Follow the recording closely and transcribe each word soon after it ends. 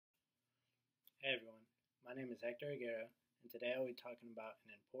Hey everyone, my name is Hector Aguero, and today I'll be talking about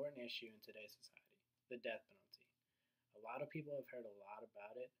an important issue in today's society, the death penalty. A lot of people have heard a lot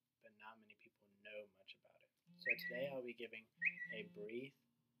about it, but not many people know much about it. So today I'll be giving a brief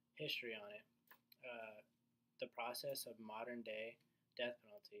history on it, uh, the process of modern day death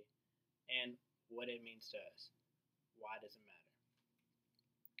penalty, and what it means to us. Why does it matter?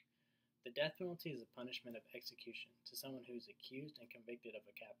 The death penalty is a punishment of execution to someone who is accused and convicted of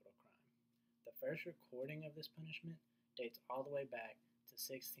a capital crime. The first recording of this punishment dates all the way back to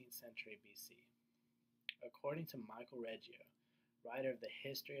 16th century BC. According to Michael Reggio, writer of the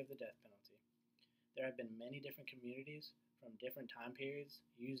History of the Death Penalty, there have been many different communities from different time periods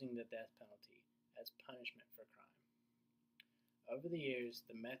using the death penalty as punishment for crime. Over the years,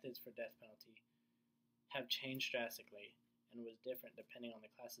 the methods for death penalty have changed drastically and was different depending on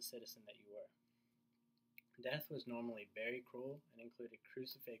the class of citizen that you were. Death was normally very cruel and included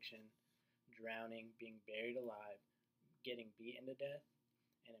crucifixion, drowning, being buried alive, getting beaten to death,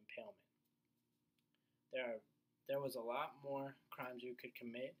 and impalement. There was a lot more crimes you could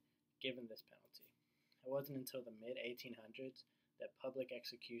commit given this penalty. It wasn't until the mid 1800s that public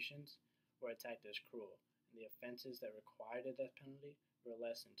executions were attacked as cruel, and the offenses that required a death penalty were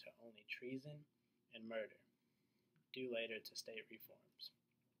lessened to only treason and murder, due later to state reforms.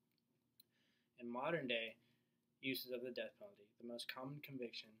 In modern day uses of the death penalty, the most common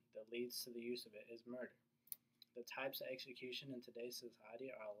conviction that leads to the use of it is murder. The types of execution in today's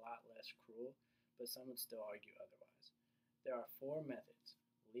society are a lot less cruel, but some would still argue otherwise. There are four methods: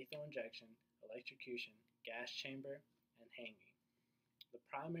 lethal injection, electrocution, gas chamber, and hanging. The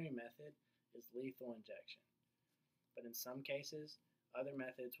primary method is lethal injection, but in some cases, other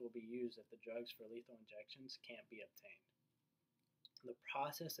methods will be used if the drugs for lethal injections can't be obtained. The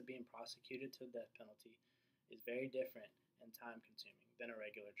process of being prosecuted to the death penalty is very different and time consuming than a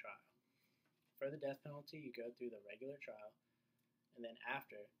regular trial. For the death penalty, you go through the regular trial, and then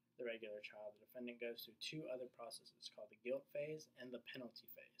after the regular trial, the defendant goes through two other processes called the guilt phase and the penalty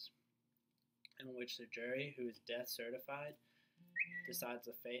phase, in which the jury, who is death certified, decides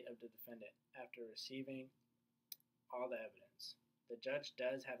the fate of the defendant after receiving all the evidence. The judge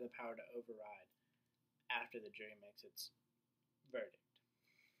does have the power to override after the jury makes its verdict.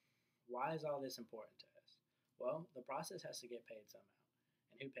 Why is all this important to us? Well, the process has to get paid somehow.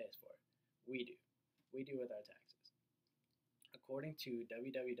 And who pays for it? We do. We do with our taxes. According to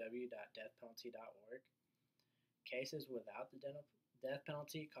www.deathpenalty.org, cases without the death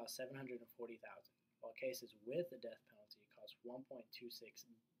penalty cost $740,000, while cases with the death penalty cost $1.26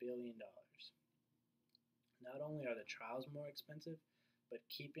 billion. Not only are the trials more expensive, but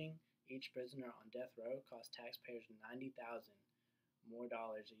keeping each prisoner on death row costs taxpayers $90,000 more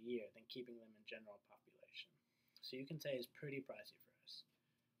dollars a year than keeping them in general population. So you can say it's pretty pricey for us.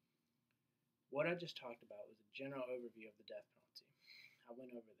 What I just talked about was a general overview of the death penalty. I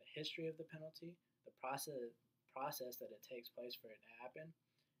went over the history of the penalty, the process that it takes place for it to happen,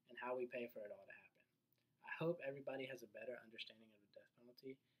 and how we pay for it all to happen. I hope everybody has a better understanding of the death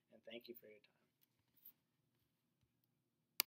penalty, and thank you for your time.